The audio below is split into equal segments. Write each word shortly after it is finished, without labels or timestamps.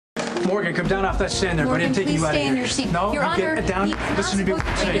Morgan, come down off that stand there. Morgan, I'm taking you out of here. Please stay in your seat. No, Your Honor, get down. Listen to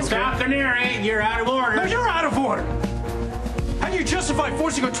me. Stop the narrating. You're out of order. No, you're out of order. How do you justify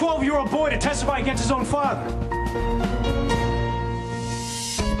forcing a 12-year-old boy to testify against his own father?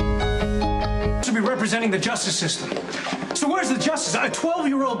 To be representing the justice system. So where's the justice? A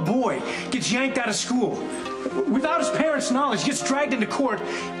 12-year-old boy gets yanked out of school. Without his parents' knowledge, gets dragged into court,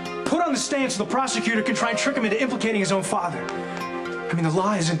 put on the stand so the prosecutor can try and trick him into implicating his own father. I mean, the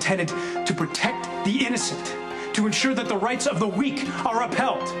law is intended to protect the innocent, to ensure that the rights of the weak are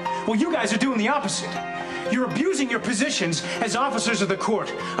upheld. Well, you guys are doing the opposite. You're abusing your positions as officers of the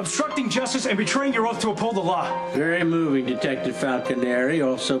court, obstructing justice and betraying your oath to uphold the law. Very moving, Detective Falconeri.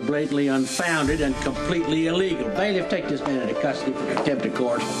 Also blatantly unfounded and completely illegal. Bailiff, take this man into custody for contempt of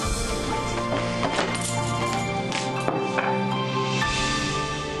court.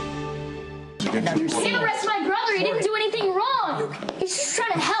 You can't arrest my brother. He didn't do anything wrong. He's just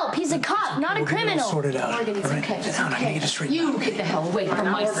trying to help. He's a cop, not a criminal. Sort it out. Morgan, it's okay. Sit down. I can get it straight. You get the hell away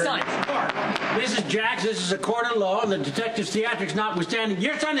from my son. Mrs. Jacks, this is a court of law, and the detective's theatrics notwithstanding,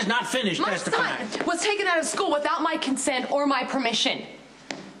 your son is not finished testifying. My son was taken out of school without my consent or my permission.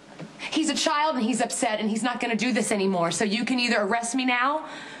 He's a child and he's upset and he's not going to do this anymore. So you can either arrest me now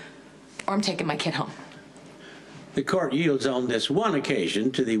or I'm taking my kid home. The court yields on this one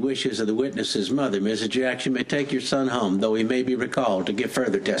occasion to the wishes of the witness's mother. Mrs. Jacks, you may take your son home, though he may be recalled to give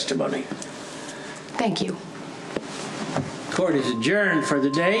further testimony. Thank you. Court is adjourned for the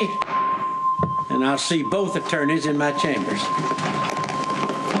day, and I'll see both attorneys in my chambers.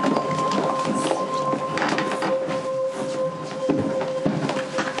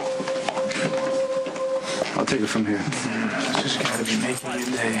 I'll take it from here. Just gotta be making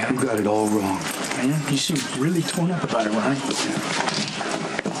your day, huh? You got it all wrong. Man, you seem really torn up about it, Ronnie.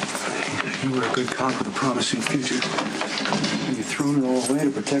 You were a good cop with a promising future. And you threw it all away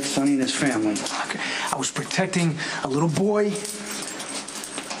to protect Sonny and his family. Look, I was protecting a little boy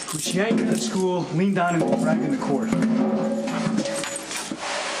who was yanked out of school, leaned on and dragged into court.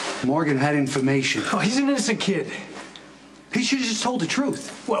 Morgan had information. Oh, he's an innocent kid. He should have just told the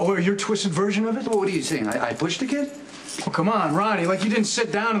truth. Well, or your twisted version of it? Well, what are you saying? I pushed the kid? Well, come on, Ronnie. Like you didn't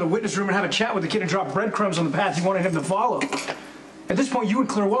sit down in the witness room and have a chat with the kid and drop breadcrumbs on the path you wanted him to follow. At this point, you and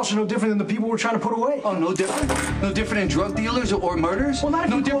Claire Welsh are no different than the people we're trying to put away. Oh, no different? No different than drug dealers or murders? Well, not if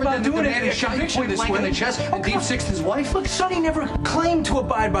no you go different about than the doing man it who shot you conviction point this blank way. in the chest and Deep Sixed his wife? Look, Sonny never claimed to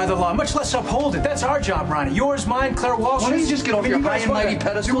abide by the law, much less uphold it. That's our job, Ronnie. Yours, mine, Claire Welsh's. Why don't you just get off your high guys and mighty wanna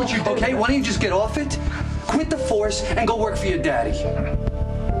pedestal? do what you did. Okay, why don't you just get off it? Quit the force and go work for your daddy.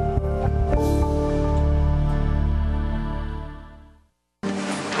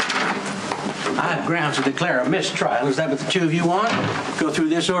 I have grounds to declare a mistrial. Is that what the two of you want? Go through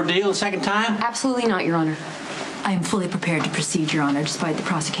this ordeal a second time? Absolutely not, Your Honor. I am fully prepared to proceed, Your Honor, despite the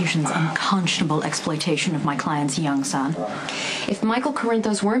prosecution's unconscionable exploitation of my client's young son. If Michael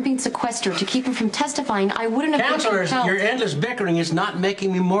Corinthos weren't being sequestered to keep him from testifying, I wouldn't have been Counselors, compelled. your endless bickering is not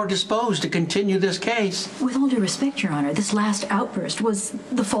making me more disposed to continue this case. With all due respect, Your Honor, this last outburst was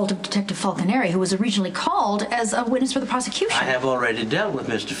the fault of Detective Falconeri, who was originally called as a witness for the prosecution. I have already dealt with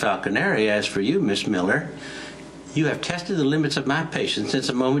Mr. Falconeri. As for you, Miss Miller, you have tested the limits of my patience since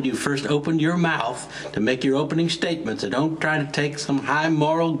the moment you first opened your mouth to make your opening statements. So don't try to take some high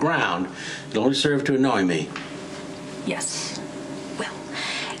moral ground. It'll only serve to annoy me. Yes. Well,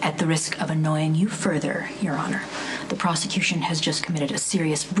 at the risk of annoying you further, Your Honor, the prosecution has just committed a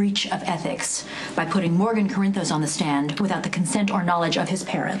serious breach of ethics by putting Morgan Corinthos on the stand without the consent or knowledge of his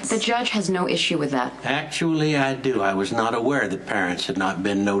parents. The judge has no issue with that. Actually, I do. I was not aware that parents had not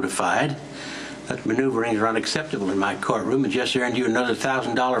been notified. Such maneuverings are unacceptable in my courtroom and just earned you another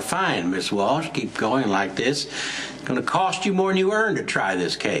 $1,000 fine, Miss Walsh. Keep going like this. It's going to cost you more than you earned to try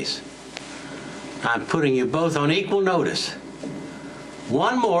this case. I'm putting you both on equal notice.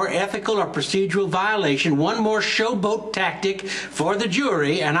 One more ethical or procedural violation, one more showboat tactic for the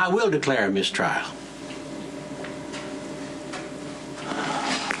jury, and I will declare a mistrial.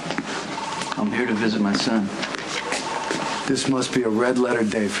 I'm here to visit my son. This must be a red-letter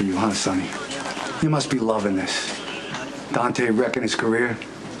day for you, huh, Sonny? You must be loving this. Dante wrecking his career,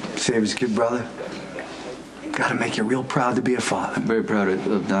 save his kid brother. Gotta make you real proud to be a father. I'm very proud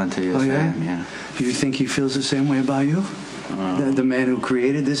of Dante, yes, oh, yeah? I am, yeah. Do you think he feels the same way about you? The man who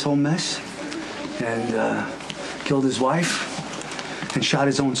created this whole mess and killed his wife and shot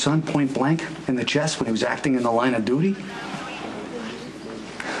his own son point blank in the chest when he was acting in the line of duty?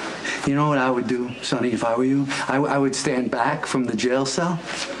 You know what I would do, Sonny, if I were you? I would stand back from the jail cell.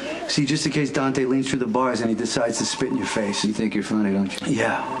 See, just in case Dante leans through the bars and he decides to spit in your face. You think you're funny, don't you?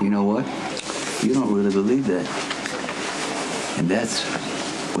 Yeah. You know what? You don't really believe that. And that's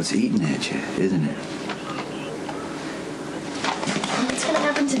what's eating at you, isn't it? What's gonna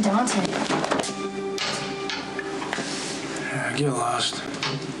happen to Dante? Get lost.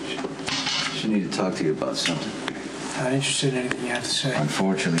 She need to talk to you about something. Not interested in anything you have to say.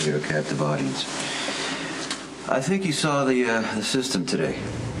 Unfortunately, you're a captive audience. I think you saw the system today.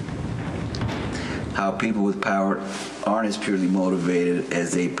 How people with power aren't as purely motivated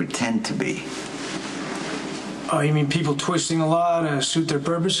as they pretend to be. Oh, you mean people twisting the law to suit their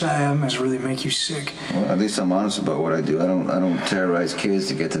purpose? That must really make you sick. Well, at least I'm honest about what I do. I don't terrorize kids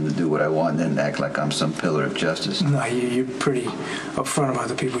to get them to do what I want and then act like I'm some pillar of justice. No, you're pretty upfront about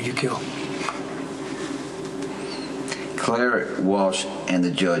the people you kill. Claire Walsh and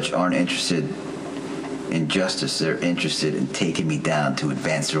the judge aren't interested in justice. They're interested in taking me down to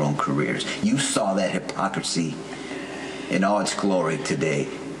advance their own careers. You saw that hypocrisy in all its glory today.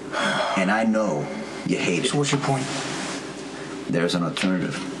 And I know you hate it. So what's your point? There's an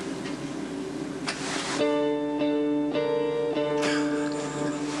alternative.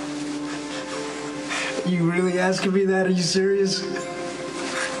 You really asking me that? Are you serious?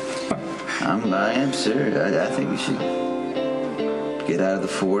 I am serious. I think you should get out of the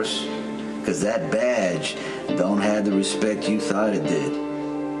force, because that badge don't have the respect you thought it did.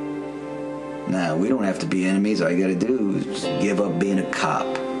 Now, we don't have to be enemies. All you gotta do is just give up being a cop.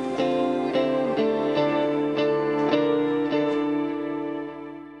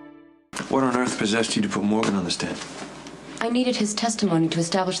 What on earth possessed you to put Morgan on the stand? I needed his testimony to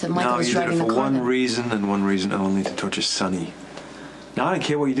establish that Michael was driving the car. No, you did it for one reason and one reason only, to torture Sonny. Now, I don't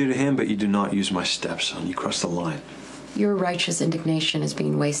care what you do to him, but you do not use my stepson. You crossed the line. Your righteous indignation is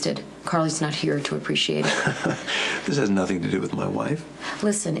being wasted. Carly's not here to appreciate it. This has nothing to do with my wife.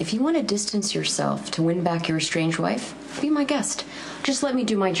 Listen, if you want to distance yourself to win back your estranged wife, be my guest. Just let me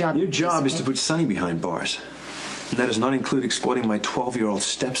do my job. Your job is to put Sonny behind bars. And that does not include exploiting my 12-year-old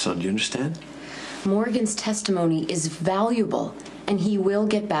stepson. Do you understand? Morgan's testimony is valuable, and he will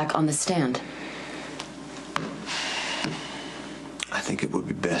get back on the stand. I think it would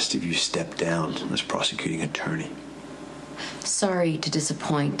be best if you stepped down as prosecuting attorney. Sorry to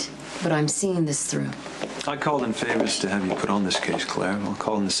disappoint, but I'm seeing this through. I called in favors to have you put on this case, Claire. I'll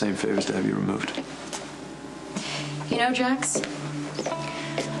call in the same favors to have you removed. You know, Jax,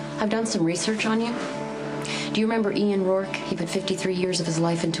 I've done some research on you. Do you remember Ian Rourke? He put 53 years of his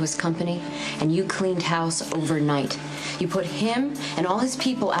life into his company, and you cleaned house overnight. You put him and all his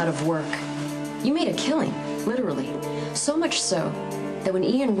people out of work. You made a killing, literally. So much so that when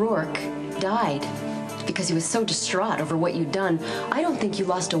Ian Rourke died, because he was so distraught over what you'd done, I don't think you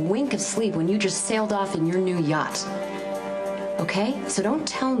lost a wink of sleep when you just sailed off in your new yacht. Okay? So don't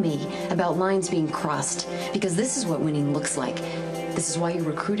tell me about lines being crossed, because this is what winning looks like. This is why you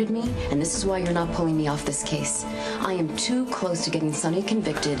recruited me, and this is why you're not pulling me off this case. I am too close to getting Sonny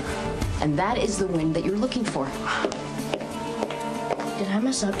convicted, and that is the win that you're looking for. Did I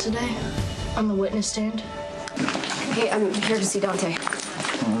mess up today? On the witness stand? Hey, I'm here to see Dante.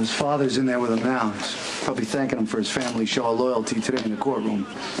 Well, his father's in there with him now. He's probably thanking him for his family show of loyalty today in the courtroom.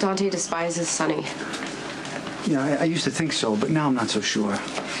 Dante despises Sonny. Yeah, I used to think so, but now I'm not so sure.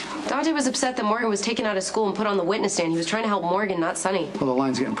 Dante was upset that Morgan was taken out of school and put on the witness stand. He was trying to help Morgan, not Sonny. Well, the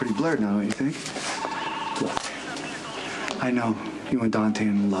line's getting pretty blurred now, don't you think? Look, I know you and Dante are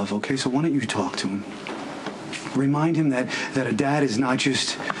in love, okay? So why don't you talk to him? Remind him that a dad is not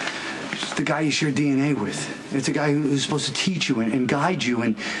just the guy you share DNA with. It's a guy who's supposed to teach you and guide you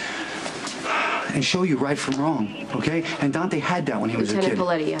and show you right from wrong, okay? And Dante had that when he was a kid.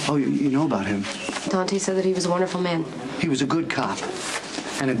 Lieutenant Paletti, yeah. Oh, you know about him. Dante said that he was a wonderful man. He was a good cop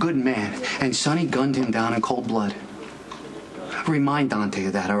and a good man, and Sonny gunned him down in cold blood. Remind Dante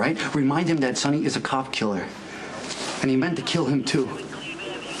of that, all right? Remind him that Sonny is a cop killer, and he meant to kill him too.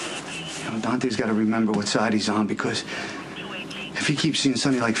 You know, Dante's got to remember what side he's on, because if he keeps seeing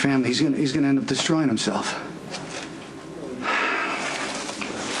Sonny like family, he's gonna end up destroying himself.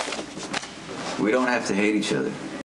 We don't have to hate each other.